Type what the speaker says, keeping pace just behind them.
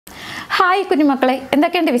Hi കുഞ്ഞുമക്കളെ,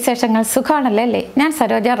 എന്തൊക്കെയുണ്ട് വിശേഷങ്ങൾ? സുഖമാണല്ലേ അല്ലേ? ഞാൻ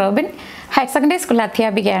സരോജ റോബിൻ, ഹയർ സെക്കൻഡറി സ്കൂളിലെ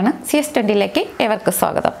അധ്യാപികയാണ്. CS20ലേക്ക് ഏവർക്കും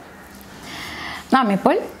സ്വാഗതം. നാം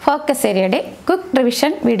ഇപ്പോൾ ഫോക്കസ് ഏരിയയുടെ ക്വിക്ക്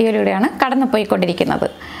റിവിഷൻ വീഡിയോയിലൂടെയാണ് കടന്നു പോയിക്കൊണ്ടിരിക്കുന്നത്.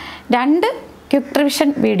 2 ക്വിക്ക് റിവിഷൻ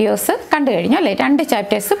വീഡിയോസ് കണ്ടു കഴിഞ്ഞു അല്ലേ? 2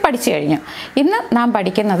 ചാപ്റ്റേഴ്സ് പഠിച്ചു കഴിഞ്ഞു. ഇന്ന് നാം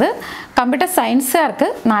പഠിക്കുന്നത് കമ്പ്യൂട്ടർ സയൻസുകാർക്ക്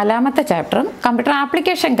 4ാമത്തെ ചാപ്റ്ററും കമ്പ്യൂട്ടർ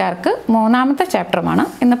ആപ്ലിക്കേഷൻകാർക്ക് 3ാമത്തെ ചാപ്റ്ററുമാണ്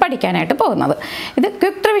ഇന്ന് പഠിക്കാനായിട്ട് പോകുന്നത്. ഇത്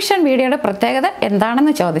ക്വിക്ക് റിവിഷൻ വീഡിയോയുടെ പ്രത്യേകത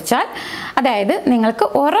എന്താണെന്ന് ചോദിച്ചാൽ, അതായത് നിങ്ങൾക്ക്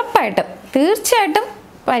ഉറപ്പായിട്ടും തീർച്ചയായിട്ടും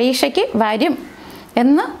പരീക്ഷയ്ക്ക് വരും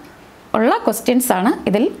എന്ന് ഉള്ള ക്വസ്റ്റ്യൻസാണ്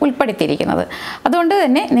ഇതിൽ ഉൾപ്പെടുത്തിയിരിക്കുന്നത്. അതുകൊണ്ട്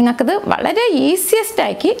തന്നെ നിങ്ങൾക്കിത് വളരെ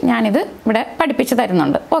ഈസിയസ്റ്റാക്കി ഞാനിത് ഇവിടെ പഠിപ്പിച്ചു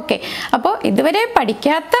തരുന്നുണ്ട്. ഓക്കെ, അപ്പോൾ ഇതുവരെ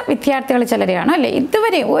പഠിക്കാത്ത വിദ്യാർത്ഥികൾ ചിലരെയാണ് അല്ലേ,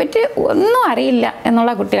 ഇതുവരെ ഒന്നും അറിയില്ല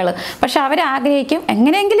എന്നുള്ള കുട്ടികൾ, പക്ഷെ അവരാഗ്രഹിക്കും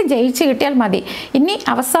എങ്ങനെയെങ്കിലും ജയിച്ച് കിട്ടിയാൽ മതി, ഇനി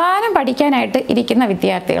അവസാനം പഠിക്കാനായിട്ട് ഇരിക്കുന്ന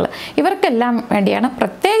വിദ്യാർത്ഥികൾ, ഇവർക്കെല്ലാം വേണ്ടിയാണ്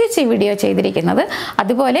പ്രത്യേകിച്ച് ഈ വീഡിയോ ചെയ്തിരിക്കുന്നത്.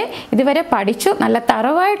 അതുപോലെ ഇതുവരെ പഠിച്ചു നല്ല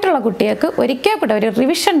തറവായിട്ടുള്ള കുട്ടികൾക്ക് ഒരിക്കൽ കൂടെ ഒരു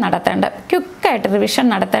റിവിഷൻ ക്വിക്കായിട്ട് റിവിഷൻ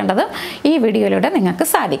നടത്തേണ്ടത് ഈ വീഡിയോയിലൂടെ നിങ്ങൾക്ക്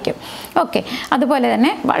സാധിക്കും. ഓക്കെ, അതുപോലെ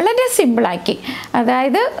തന്നെ വളരെ സിമ്പിളാക്കി,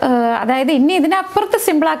 അതായത് ഇനി ഇതിനപ്പുറത്ത്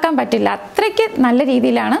സിമ്പിളാക്കാൻ പറ്റില്ല, അത്രയ്ക്ക് നല്ല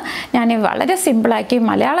രീതിയിലാണ് ഞാൻ വളരെ സിമ്പിളാക്കി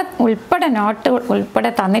മലയാളം ഉൾപ്പെടെ നോട്ട്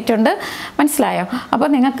ഉൾപ്പെടെ തന്നിട്ടുണ്ട്. മനസ്സിലായോ? അപ്പോൾ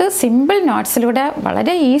നിങ്ങൾക്ക് സിമ്പിൾ നോട്ട്സിലൂടെ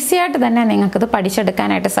വളരെ ഈസിയായിട്ട് തന്നെ നിങ്ങൾക്കിത്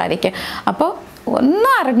പഠിച്ചെടുക്കാനായിട്ട് സാധിക്കും. അപ്പോൾ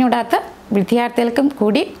ഒന്നും അറിഞ്ഞൂടാത്ത വിദ്യാർത്ഥികൾക്കും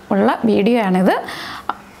കൂടി ഉള്ള വീഡിയോ ആണിത്.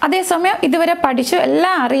 അതേസമയം ഇതുവരെ പഠിച്ചു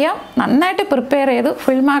എല്ലാം അറിയാം, നന്നായിട്ട് പ്രിപ്പയർ ചെയ്ത്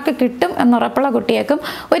ഫുൾ മാർക്ക് കിട്ടും എന്നുറപ്പുള്ള കുട്ടികൾക്കും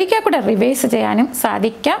ഒരിക്കൽ കൂടെ റിവൈസ് ചെയ്യാനും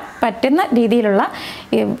സാധിക്കാൻ പറ്റുന്ന രീതിയിലുള്ള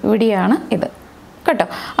വീഡിയോ ആണ് ഇത് കേട്ടോ.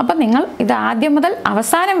 അപ്പം നിങ്ങൾ ഇത് ആദ്യം മുതൽ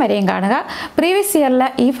അവസാനം വരെയും കാണുക. പ്രീവിയസ് ഇയറിലെ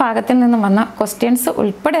ഈ ഭാഗത്തിൽ നിന്നും വന്ന ക്വസ്റ്റ്യൻസ്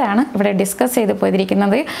ഉൾപ്പെടെയാണ് ഇവിടെ ഡിസ്കസ് ചെയ്ത്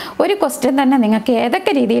പോയിരിക്കുന്നത്. ഒരു ക്വസ്റ്റ്യൻ തന്നെ നിങ്ങൾക്ക്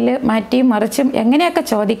ഏതൊക്കെ രീതിയിൽ മാറ്റിയും മറിച്ചും എങ്ങനെയൊക്കെ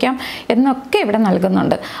ചോദിക്കാം എന്നൊക്കെ ഇവിടെ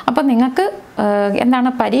നൽകുന്നുണ്ട്. അപ്പം നിങ്ങൾക്ക്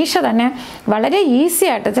പരീക്ഷ തന്നെ വളരെ ഈസി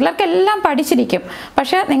ആയിട്ട്, ചിലർക്കെല്ലാം പഠിച്ചിരിക്കും,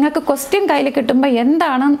 പക്ഷേ നിങ്ങൾക്ക് ക്വസ്റ്റ്യൻ കയ്യിൽ കിട്ടുമ്പോൾ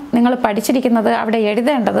എന്താണ് നിങ്ങൾ പഠിച്ചിരിക്കുന്നത് അവിടെ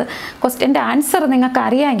എഴുതേണ്ടത്, ക്വസ്റ്റ്യൻ്റെ ആൻസർ നിങ്ങൾക്ക്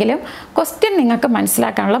അറിയാമെങ്കിലും ക്വസ്റ്റ്യൻ നിങ്ങൾക്ക്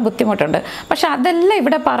മനസ്സിലാക്കാനുള്ള ബുദ്ധിമുട്ടുണ്ട്. പക്ഷെ അതെല്ലാം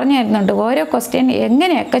ഇവിടെ പറഞ്ഞു തരുന്നുണ്ട്. ഓരോ ക്വസ്റ്റ്യൻ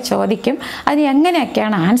എങ്ങനെയൊക്കെ ചോദിക്കും, അതിന്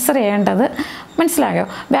എങ്ങനെയൊക്കെയാണ് ആൻസർ ചെയ്യേണ്ടത്, മനസ്സിലായോ?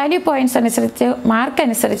 വാല്യൂ പോയിൻറ്റ്സ് അനുസരിച്ച് മാർക്ക്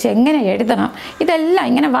അനുസരിച്ച് എങ്ങനെ എഴുതണം, ഇതെല്ലാം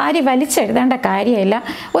ഇങ്ങനെ വാരി വലിച്ചെഴുതേണ്ട കാര്യമില്ല.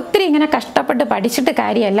 ഒത്തിരി ഇങ്ങനെ കഷ്ടപ്പെട്ട് പഠിച്ചിട്ട്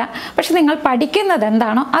കാര്യമല്ല. പക്ഷെ നിങ്ങൾ പഠിക്കുന്നത്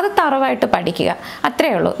എന്താണോ അത് തറവായിട്ട് പഠിക്കുക,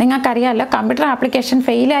 അത്രയേ ഉള്ളൂ. നിങ്ങൾക്കറിയാമല്ലോ, കമ്പ്യൂട്ടർ ആപ്ലിക്കേഷൻ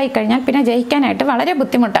ഫെയിലായി കഴിഞ്ഞാൽ പിന്നെ ജയിക്കാനായിട്ട് വളരെ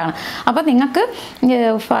ബുദ്ധിമുട്ടാണ്. അപ്പോൾ നിങ്ങൾക്ക്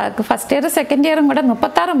ഫസ്റ്റ് ഇയർ സെക്കൻഡ് ഇയറും കൂടെ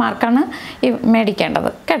 36 മാർക്കാണ് മേടിക്കേണ്ടത്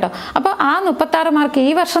കേട്ടോ. അപ്പോൾ ആ 36 മാർക്ക്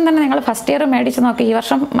ഈ വർഷം തന്നെ നിങ്ങൾ ഫസ്റ്റ് ഇയർ മേടിച്ച് നോക്കി. ഈ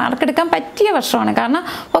വർഷം മാർക്ക് എടുക്കാൻ പറ്റിയ വർഷമാണ്, കാരണം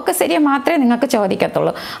ഫോക്കസ് ഏരിയ മാത്രമേ നിങ്ങൾക്ക്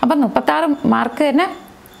ചോദിക്കത്തുള്ളൂ. അപ്പം 36 മാർക്ക് തന്നെ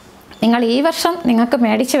നിങ്ങൾ ഈ വർഷം നിങ്ങൾക്ക്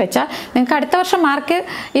മേടിച്ച് വെച്ചാൽ നിങ്ങൾക്ക് അടുത്ത വർഷം മാർക്ക്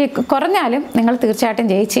കുറഞ്ഞാലും നിങ്ങൾ തീർച്ചയായിട്ടും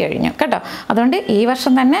ജയിച്ചു കഴിഞ്ഞു കേട്ടോ. അതുകൊണ്ട് ഈ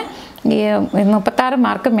വർഷം തന്നെ ഈ 36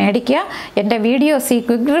 മാർക്ക് മേടിക്കുക. എൻ്റെ വീഡിയോസ്, ഈ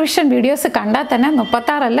ക്വിക്ക് റിവിഷൻ വീഡിയോസ് കണ്ടാൽ തന്നെ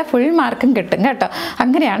 36 അല്ല ഫുൾ മാർക്കും കിട്ടും കേട്ടോ.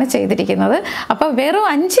 അങ്ങനെയാണ് ചെയ്തിരിക്കുന്നത്. അപ്പോൾ വെറും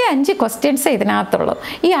 5 ക്വസ്റ്റ്യൻസ് ഇതിനകത്തുള്ളൂ.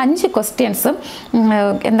 ഈ 5 ക്വസ്റ്റ്യൻസും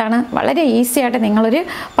വളരെ ഈസി ആയിട്ട് നിങ്ങളൊരു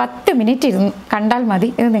 10 മിനിറ്റ് കണ്ടാൽ മതി,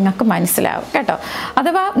 ഇത് നിങ്ങൾക്ക് മനസ്സിലാവും കേട്ടോ.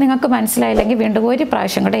 അഥവാ നിങ്ങൾക്ക് മനസ്സിലായില്ലെങ്കിൽ വീണ്ടും ഒരു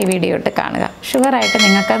പ്രാവശ്യം കൂടെ ഈ വീഡിയോ ഇട്ട് കാണുക. ഷുവറായിട്ട്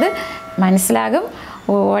നിങ്ങൾക്കത് മനസ്സിലാകും.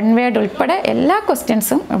 1 വേർഡ് ഉൾപ്പെടെ എല്ലാ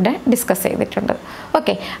ക്വസ്റ്റ്യൻസും ഇവിടെ ഡിസ്കസ് ചെയ്തിട്ടുണ്ട്.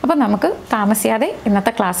 ഓക്കെ, അപ്പോൾ നമുക്ക് താമസിയാതെ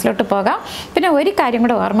ഇന്നത്തെ ക്ലാസ്സിലോട്ട് പോകാം. പിന്നെ ഒരു കാര്യം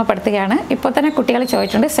കൂടെ ഓർമ്മപ്പെടുത്തുകയാണ്. ഇപ്പോൾ തന്നെ കുട്ടികൾ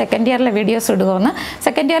ചോദിച്ചിട്ടുണ്ട് സെക്കൻഡ് ഇയറിലെ വീഡിയോസ് ഇടുമോയെന്ന്.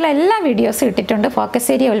 സെക്കൻഡ് ഇയറിലെ എല്ലാ വീഡിയോസും ഇട്ടിട്ടുണ്ട്, ഫോക്കസ്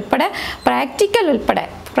ഏരിയ ഉൾപ്പെടെ പ്രാക്ടിക്കൽ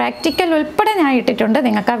ഉൾപ്പെടെ ഞാൻ ഇട്ടിട്ടുണ്ട്.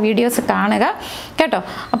 നിങ്ങൾക്ക് ആ വീഡിയോസ് കാണുക കേട്ടോ.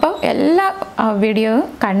 അപ്പോൾ എല്ലാ വീഡിയോയും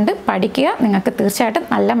കണ്ട് പഠിക്കുക, നിങ്ങൾക്ക് തീർച്ചയായിട്ടും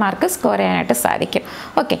നല്ല മാർക്ക് സ്കോർ ചെയ്യാനായിട്ട് സാധിക്കും.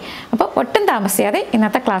 ഓക്കെ, അപ്പോൾ ഒട്ടും താമസിയാതെ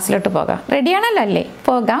ഇന്നത്തെ ക്ലാസ്സിലോട്ട് പോകാം. റെഡിയാണല്ലോ അല്ലേ?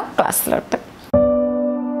 പോകാം ക്ലാസ്സിലോട്ട്.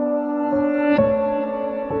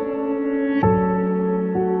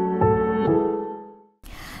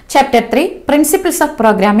 Chapter 3 principles of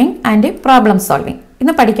programming and problem solving.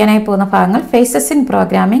 ഇന്ന് പഠിക്കാനായി പോകുന്ന ഭാഗങ്ങൾ faces in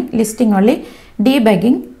programming, listing only,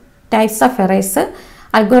 debugging, types of errors,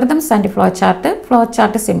 algorithms and flow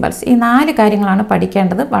chart symbols. ഈ 4 കാര്യങ്ങളാണ്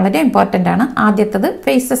പഠിക്കേണ്ടത്, വളരെ ഇമ്പോർട്ടൻ്റ് ആണ്. ആദ്യത്തത്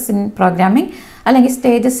ഫേസസ് ഇൻ പ്രോഗ്രാമിംഗ് അല്ലെങ്കിൽ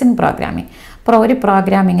സ്റ്റേജസ് ഇൻ പ്രോഗ്രാമിംഗ്. ഒരു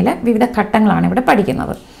പ്രോഗ്രാമിങ്ങിലെ വിവിധ ഘട്ടങ്ങളാണ് ഇവിടെ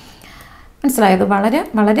പഠിക്കുന്നത്. മനസ്സിലായത്?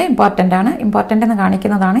 വളരെ ഇമ്പോർട്ടൻ്റ് ആണ്. ഇമ്പോർട്ടൻ്റ് എന്ന്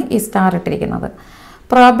കാണിക്കുന്നതാണ് ഈ സ്റ്റാർ ഇട്ടിരിക്കുന്നത്.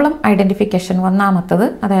 പ്രോബ്ലം ഐഡൻറ്റിഫിക്കേഷൻ 1ാമത്തത്,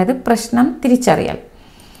 അതായത് പ്രശ്നം തിരിച്ചറിയൽ.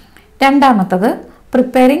 2ാമത്തത്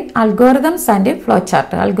പ്രിപ്പയറിംഗ് അൽഗോരിതംസ് ആൻഡ് ഫ്ലോ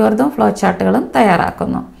ചാർട്ടുകളും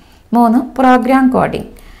തയ്യാറാക്കുന്നു. 3 പ്രോഗ്രാം കോഡിംഗ്.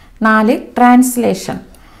 4 ട്രാൻസ്ലേഷൻ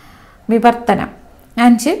വിവർത്തനം.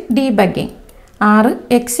 5 debugging. 6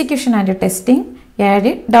 execution and testing.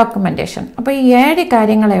 7 documentation. അപ്പോൾ ഈ 7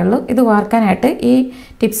 കാര്യങ്ങളേ ഉള്ളൂ. ഇത് ഓർക്കാനായിട്ട് ഈ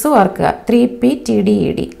ടിപ്സ് ഓർക്കുക. 3P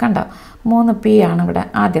TDED കണ്ടോ? 3P ആണ് ഇവിടെ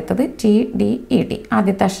ആദ്യത്തത് TDED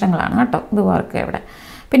ആദ്യത്തെ അക്ഷരങ്ങളാണ് കേട്ടോ. ഇത് ഓർക്കുക ഇവിടെ.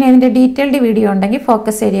 പിന്നെ ഇതിൻ്റെ ഡീറ്റെയിൽഡ് വീഡിയോ ഉണ്ടെങ്കിൽ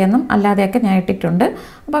ഫോക്കസ് ഏരിയ എന്നും അല്ലാതെയൊക്കെ ഞാൻ ഇട്ടിട്ടുണ്ട്.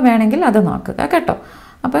 അപ്പോൾ വേണമെങ്കിൽ അത് നോക്കുക കേട്ടോ.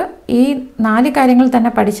 അപ്പോൾ ഈ 4 കാര്യങ്ങൾ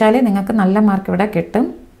തന്നെ പഠിച്ചാലേ നിങ്ങൾക്ക് നല്ല മാർക്ക് ഇവിടെ കിട്ടും,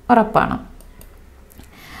 ഉറപ്പാണ്.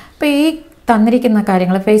 അപ്പോൾ ഈ തന്നിരിക്കുന്ന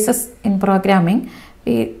കാര്യങ്ങൾ ഫേസസ് ഇൻ പ്രോഗ്രാമിംഗ്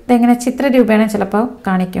ഇതെങ്ങനെ ചിത്രരൂപേണ ചിലപ്പോൾ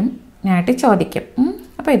കാണിക്കും, ഞാനായിട്ട് ചോദിക്കും.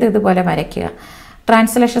 അപ്പോൾ ഇതുപോലെ വരയ്ക്കുക.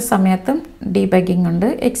 ട്രാൻസ്ലേഷൻ സമയത്തും ഡീബഗ്ഗിംഗ് ഉണ്ട്,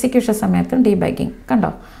 എക്സിക്യൂഷൻ സമയത്തും ഡീബഗ്ഗിംഗ്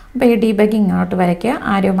കണ്ടോ. അപ്പോൾ ഈ ഡീബഗ്ഗിംഗ് ഇങ്ങോട്ട് വരയ്ക്കുക,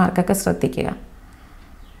 ആരോ മാർക്കൊക്കെ ശ്രദ്ധിക്കുക.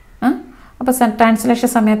 അപ്പോൾ ട്രാൻസ്ലേഷൻ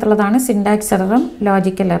സമയത്തുള്ളതാണ് സിൻടാക്സ് എററും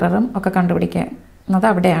ലോജിക്കൽ എററും ഒക്കെ കണ്ടുപിടിക്കുന്നത്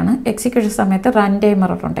അവിടെയാണ്. എക്സിക്യൂഷൻ സമയത്ത് റൺ ടൈം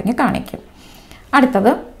എറർ ഉണ്ടെങ്കിൽ കാണിക്കും.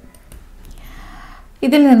 അടുത്തത്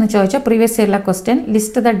ഇതിൽ നിന്ന് ചോദിച്ച previous ഇയറിലെ question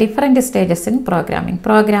list the different stages in programming.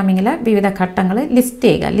 പ്രോഗ്രാമിങ്ങിലെ വിവിധ ഘട്ടങ്ങൾ ലിസ്റ്റ്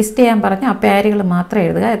ചെയ്യുക. ലിസ്റ്റ് ചെയ്യാൻ പറഞ്ഞ് ആ പേരുകൾ മാത്രം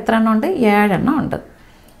എഴുതുക. എത്ര എണ്ണം ഉണ്ട്? 7 എണ്ണം ഉണ്ട്.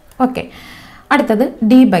 ഓക്കെ. അടുത്തത്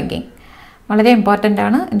ഡീബഗ്ഗിംഗ്, വളരെ ഇമ്പോർട്ടൻ്റ്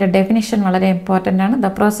ആണ്. ഇതിൻ്റെ ഡെഫിനിഷൻ വളരെ ഇമ്പോർട്ടൻ്റ് ആണ്. The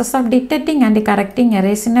process of detecting and correcting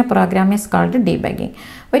errors in A programme is called debugging.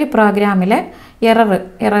 ഒരു പ്രോഗ്രാമിലെ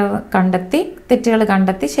എറർ കണ്ടെത്തി തെറ്റുകൾ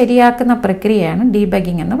കണ്ടെത്തി ശരിയാക്കുന്ന പ്രക്രിയയാണ്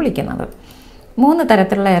ഡീബഗ്ഗിംഗ് എന്ന് വിളിക്കുന്നത്. 3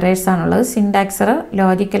 തരത്തിലുള്ള എറേഴ്സാണുള്ളത്: syntax error,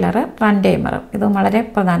 logical error, run time error. ഇതും വളരെ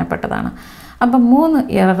പ്രധാനപ്പെട്ടതാണ്. അപ്പം 3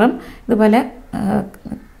 എററും ഇതുപോലെ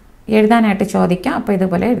എഴുതാനായിട്ട് ചോദിക്കാം. അപ്പോൾ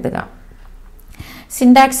ഇതുപോലെ എഴുതുക.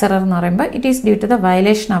 സിൻടാക്സ് എറർ എന്ന് പറയുമ്പോൾ it is due to the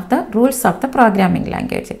violation of the rules of the programming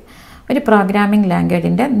language. ഒരു പ്രോഗ്രാമിംഗ്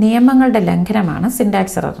ലാംഗ്വേജിൻ്റെ നിയമങ്ങളുടെ ലംഘനമാണ്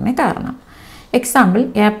സിൻടാക്സ് എററിന് കാരണം. Example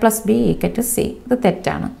A+B = C. ഇത്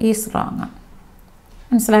തെറ്റാണ്, ഈസ് റോങ്.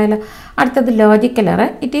 മനസ്സിലായല്ലോ. അടുത്തത് logical error.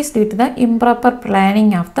 It is due to the improper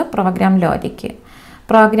planning of the programme logic.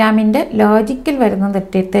 പ്രോഗ്രാമിൻ്റെ ലോജിക്കിൽ വരുന്ന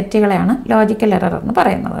തെറ്റുകളെയാണ് ലോജിക്കൽ എറർ എന്ന്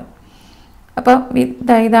പറയുന്നത്. അപ്പോൾ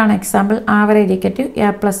ഇതാണ് എക്സാമ്പിൾ. Average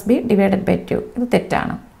A+B / 2. ഇത്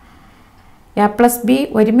തെറ്റാണ്. A+B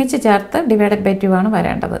ഒരുമിച്ച് ചേർത്ത് /2 ആണ്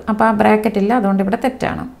വരേണ്ടത്. അപ്പോൾ ആ ബ്രാക്കറ്റ് ഇല്ല, അതുകൊണ്ട് ഇവിടെ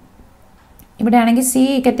തെറ്റാണ്. ഇവിടെ ആണെങ്കിൽ C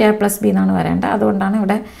 = A+B എന്നാണ് വരേണ്ടത്. അതുകൊണ്ടാണ്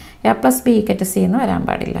ഇവിടെ A+B = C എന്ന് വരാൻ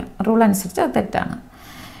പാടില്ല. റൂൾ അനുസരിച്ച് അത് തെറ്റാണ്.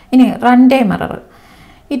 ഇനി run time error.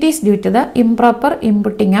 It is due to the improper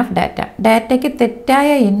inputting of data. ഡാറ്റയ്ക്ക് തെറ്റായ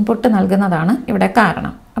ഇൻപുട്ട് നൽകുന്നതാണ് ഇവിടെ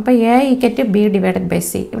കാരണം. അപ്പോൾ A = B /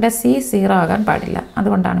 C. ഇവിടെ C 0 ആകാൻ പാടില്ല.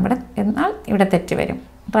 അതുകൊണ്ടാണ് ഇവിടെ, എന്നാൽ ഇവിടെ തെറ്റ് വരും.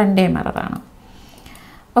 Run time എററാണ്.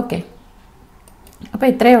 ഓക്കെ. അപ്പോൾ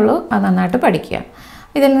ഇത്രയേ ഉള്ളൂ. അത് നന്നായിട്ട് പഠിക്കുക.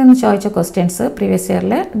 ഇതിൽ നിന്ന് ചോദിച്ച ക്വസ്റ്റ്യൻസ് പ്രീവിയസ്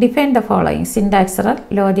ഇയറിൽ define the following: syntax error,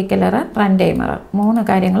 logical error, run time error. 3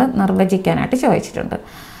 കാര്യങ്ങൾ നിർവചിക്കാനായിട്ട് ചോദിച്ചിട്ടുണ്ട്.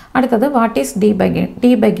 അടുത്തത് വാട്ട് ഈസ് ഡീബഗ്ഗിംഗ്.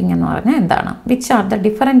 ഡീബഗ്ഗിംഗ് എന്ന് പറഞ്ഞാൽ എന്താണ്? Which are the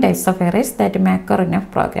different types of errors that make or in A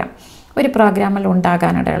programme. ഒരു പ്രോഗ്രാമിൽ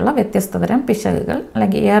ഉണ്ടാകാനിടയുള്ള വ്യത്യസ്ത തരം പിശകുകൾ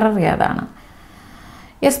അല്ലെങ്കിൽ എറർ ഏതാണ്?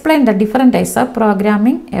 Explain the different types of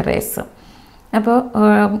programming errors. അപ്പോൾ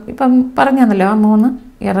ഇപ്പം പറഞ്ഞു തന്നല്ലോ, ആ 3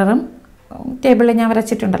 എററും ടേബിളിൽ ഞാൻ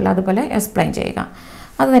വരച്ചിട്ടുണ്ടല്ലോ, അതുപോലെ എക്സ്പ്ലെയിൻ ചെയ്യുക.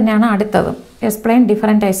 അത് തന്നെയാണ് അടുത്തതും. Explain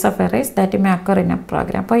different types of errors that make or in A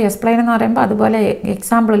programme. അപ്പോൾ എക്സ്പ്ലെയിൻ എന്ന് പറയുമ്പോൾ അതുപോലെ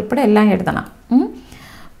എക്സാമ്പിൾ ഉൾപ്പെടെ എല്ലാം എഴുതണം.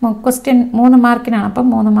 ക്വസ്റ്റ്യൻ 3 മാർക്കിനാണ്, അപ്പം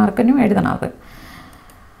 3 മാർക്കിനും എഴുതണം അത്.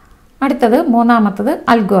 അടുത്തത് 3ാമത്തത്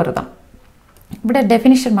അൽഗോരിതം. ഇവിടെ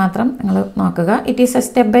ഡെഫിനിഷൻ മാത്രം നിങ്ങൾ നോക്കുക. It is A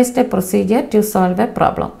step by step procedure to solve A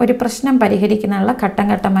problem. ഒരു പ്രശ്നം പരിഹരിക്കുന്നതിനുള്ള ഘട്ടം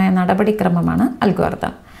ഘട്ടമായ നടപടിക്രമമാണ്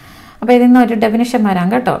അൽഗോരിതം. അപ്പോൾ ഇതിൽ നിന്ന് ഒരു ഡെഫിനിഷൻ വരാം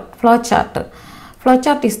കേട്ടോ. Flow chart. Flow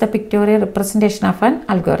chart is the pictorial representation of an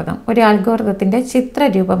algorithm. ഒരു അൽഗോരിതത്തിൻ്റെ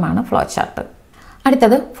ചിത്രരൂപമാണ് ഫ്ലോ ചാർട്ട്.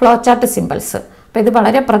 അടുത്തത് ഫ്ലോ ചാർട്ട് സിമ്പിൾസ്. അപ്പോൾ ഇത്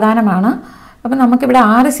വളരെ പ്രധാനമാണ്. അപ്പോൾ നമുക്കിവിടെ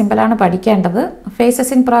 6 സിമ്പിളാണ് പഠിക്കേണ്ടത്.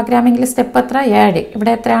 ഫേസസ് ഇൻ പ്രോഗ്രാമിംഗിൽ സ്റ്റെപ്പ് എത്ര? 7.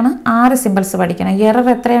 ഇവിടെ എത്രയാണ്? 6 സിമ്പിൾസ് പഠിക്കണം. എറർ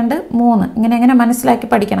എത്രയുണ്ട്? 3. ഇങ്ങനെ മനസ്സിലാക്കി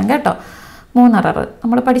പഠിക്കണം കേട്ടോ. 3 എറർ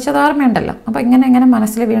നമ്മൾ പഠിച്ചത് ഓർമ്മയുണ്ടല്ലോ. അപ്പോൾ ഇങ്ങനെ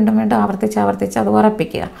മനസ്സിൽ വീണ്ടും ആവർത്തിച്ച് അത്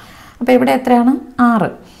ഉറപ്പിക്കുക. അപ്പോൾ ഇവിടെ എത്രയാണ്?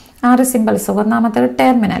 6 സിമ്പിൾസ്. 1ാമത്തേത്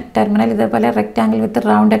ടെർമിനൽ. ഇതേപോലെ റെക്റ്റാങ്കിൾ വിത്ത്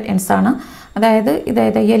റൗണ്ടഡ് എൻഡ്സ് ആണ്.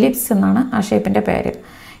 അതായത് എലിപ്സ് എന്നാണ് ആ ഷേപ്പിൻ്റെ പേര്.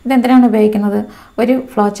 ഇതെന്തിനാണ് ഉപയോഗിക്കുന്നത്? ഒരു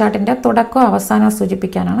ഫ്ലോ ചാർട്ടിൻ്റെ തുടക്കവും അവസാനവും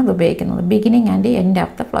സൂചിപ്പിക്കാനാണ് ഇത് ഉപയോഗിക്കുന്നത്. Beginning and end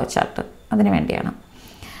of the flow chart, അതിന് വേണ്ടിയാണ്.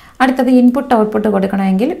 അടുത്തത് ഇൻപുട്ട് ഔട്ട്പുട്ട്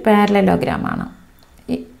കൊടുക്കണമെങ്കിൽ പാരലലോഗ്രാമാണ്.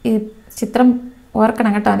 ഈ ചിത്രം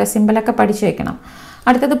ഓർക്കണം കേട്ടോ, അതിൻ്റെ സിമ്പിളൊക്കെ പഠിച്ചു വയ്ക്കണം.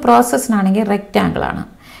 അടുത്തത് പ്രോസസ്സിനാണെങ്കിൽ റെക്റ്റാങ്കിളാണ്.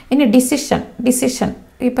 ഇനി ഡിസിഷൻ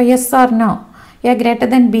ഇപ്പോൾ yes or no, A greater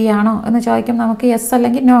then B ആണോ എന്ന് ചോദിക്കുമ്പോൾ നമുക്ക് യെസ്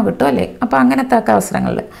അല്ലെങ്കിൽ നോ കിട്ടും അല്ലേ. അപ്പോൾ അങ്ങനത്തെ ഒക്കെ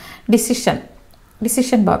അവസരങ്ങളിൽ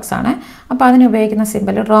ഡിസിഷൻ ബോക്സ് ആണ്. അപ്പോൾ അതിന് ഉപയോഗിക്കുന്ന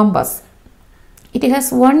simple rhombus. It has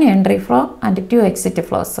 1 entry flow and 2 exit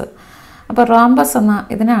flows. അപ്പോൾ റോംബസ് എന്ന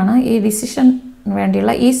ഇതിനാണ്, ഈ ഡിസിഷൻ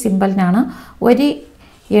വേണ്ടിയുള്ള ഈ സിമ്പിളിനാണ് 1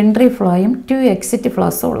 എൻട്രി ഫ്ലോയും 2 എക്സിറ്റ്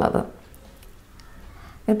ഫ്ലോസും ഉള്ളത്.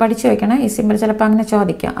 ഇത് പഠിച്ചു വയ്ക്കണം. ഈ സിമ്പിൾ ചിലപ്പോൾ അങ്ങനെ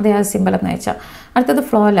ചോദിക്കാം, അതേ സിമ്പിൾ എന്ന് വെച്ചാൽ. അടുത്തത്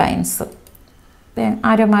ഫ്ലോ ലൈൻസ്.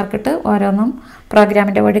 ആരോ മാർക്കിട്ട് ഓരോന്നും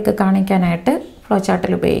പ്രോഗ്രാമിൻ്റെ ഒഴുക്ക് കാണിക്കാനായിട്ട് ഫ്ലോ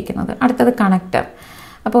ചാർട്ടിൽ ഉപയോഗിക്കുന്നത്. അടുത്തത് കണക്ടർ.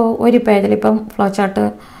 അപ്പോൾ ഒരു പേജിൽ ഇപ്പം ഫ്ലോ ചാർട്ട്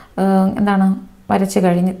എന്താണ് വരച്ച്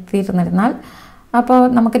കഴിഞ്ഞ് തീർന്നിരുന്നാൽ അപ്പോൾ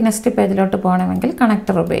നമുക്ക് നെക്സ്റ്റ് പേജിലോട്ട് പോകണമെങ്കിൽ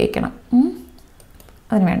കണക്ടർ ഉപയോഗിക്കണം,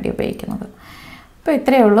 അതിനുവേണ്ടി ഉപയോഗിക്കുന്നത്. അപ്പോൾ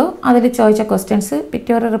ഇത്രയേ ഉള്ളൂ. അതിൽ ചോദിച്ച questions: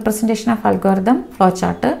 pictorial representation of algorithm, flow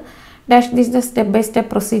chart. Dash this the step by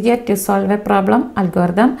step procedure to solve A problem,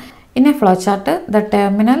 algorithm. In a flowchart, the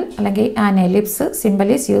terminal അല്ലെങ്കിൽ an ellipse symbol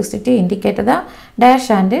is used to indicate the dash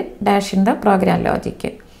and dash in the program logic.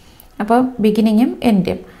 അപ്പോൾ ബിഗിനിങ്ങും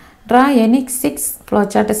എൻഡും. Draw any 6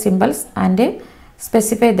 flowchart symbols and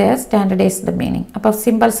specify their standardized meaning. അപ്പോൾ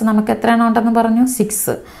symbols നമുക്ക് എത്രയാണോ ഉണ്ടെന്ന് പറഞ്ഞു?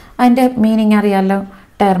 6. അതിൻ്റെ meaning അറിയാമല്ലോ.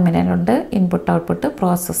 ടെർമിനലുണ്ട്, input output,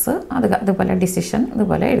 process, അതുപോലെ ഡിസിഷൻ,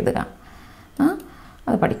 ഇതുപോലെ എഴുതുക.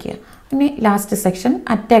 അത് പഠിക്കുക. ഇനി last section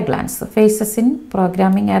at A glance, faces in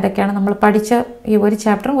programming. ഏതൊക്കെയാണ് നമ്മൾ പഠിച്ച ഈ ഒരു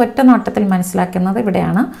ചാപ്റ്ററും ഒറ്റ നോട്ടത്തിൽ മനസ്സിലാക്കുന്നത്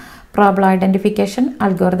ഇവിടെയാണ്. Problem identification,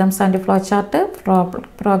 algorithms and flow chart,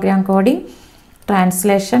 programme coding,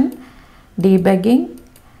 translation, debugging,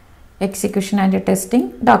 execution and testing,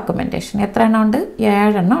 documentation. എത്ര എണ്ണം ഉണ്ട്?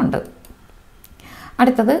 7 എണ്ണം ഉണ്ട്.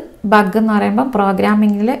 അടുത്തത് ബഗ് എന്ന് പറയുമ്പം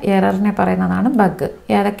പ്രോഗ്രാമിങ്ങിൽ എററിനെ പറയുന്നതാണ് ബഗ്.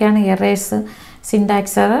 ഏതൊക്കെയാണ് errors?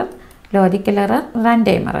 Syntax error, logical error, run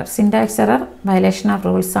time error. Syntax error violation of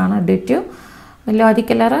rules ആണ്, due to.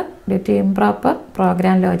 Logical error due to improper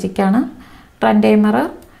programme ലോജിക്കാണ്. Run time error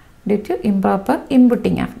due to improper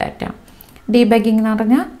inputting of data. Debugging എന്ന്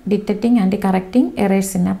പറഞ്ഞാൽ detecting and correcting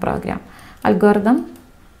errors in A programme. Algorithm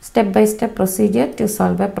step by step procedure to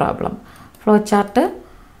solve A problem. Flow chart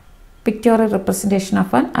pictorial representation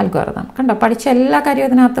of an algorithm. കണ്ടോ, പഠിച്ച എല്ലാ കാര്യവും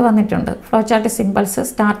ഇതിനകത്ത് വന്നിട്ടുണ്ട്. Flow chart symbols,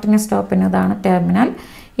 സ്റ്റാർട്ടിന് സ്റ്റോപ്പിന് ഇതാണ് terminal,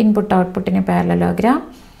 input ഔട്ട്പുട്ടിന് parallelogram,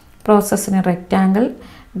 പ്രോസസ്സിന് rectangle,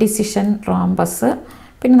 decision rhombus,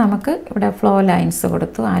 പിന്നെ നമുക്ക് ഇവിടെ ഫ്ലോ ലൈൻസ്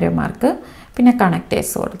കൊടുത്തു, ആരോ മാർക്ക്, പിന്നെ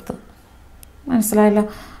കണക്റ്റേഴ്സ് കൊടുത്തു. മനസ്സിലായല്ലോ?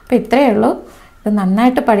 അപ്പോൾ ഇത്രയേ ഉള്ളൂ. ഇത്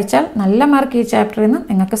നന്നായിട്ട് പഠിച്ചാൽ നല്ല മാർക്ക് ഈ ചാപ്റ്ററിൽ നിന്ന്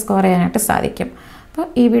നിങ്ങൾക്ക് സ്കോർ ചെയ്യാനായിട്ട് സാധിക്കും. അപ്പോൾ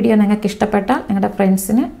ഈ വീഡിയോ നിങ്ങൾക്ക് ഇഷ്ടപ്പെട്ടാൽ നിങ്ങളുടെ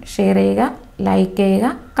ഫ്രണ്ട്സിന് ഷെയർ ചെയ്യുക, ലൈക്ക് ചെയ്യുക,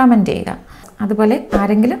 കമൻറ്റ് ചെയ്യുക. അതുപോലെ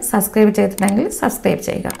ആരെങ്കിലും സബ്സ്ക്രൈബ് ചെയ്തിട്ടുണ്ടെങ്കിൽ സബ്സ്ക്രൈബ്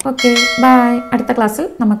ചെയ്യുക. Okay, by. അടുത്ത ക്ലാസ്സിൽ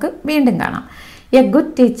നമുക്ക് വീണ്ടും കാണാം. A good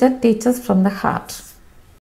teacher teaches from the heart.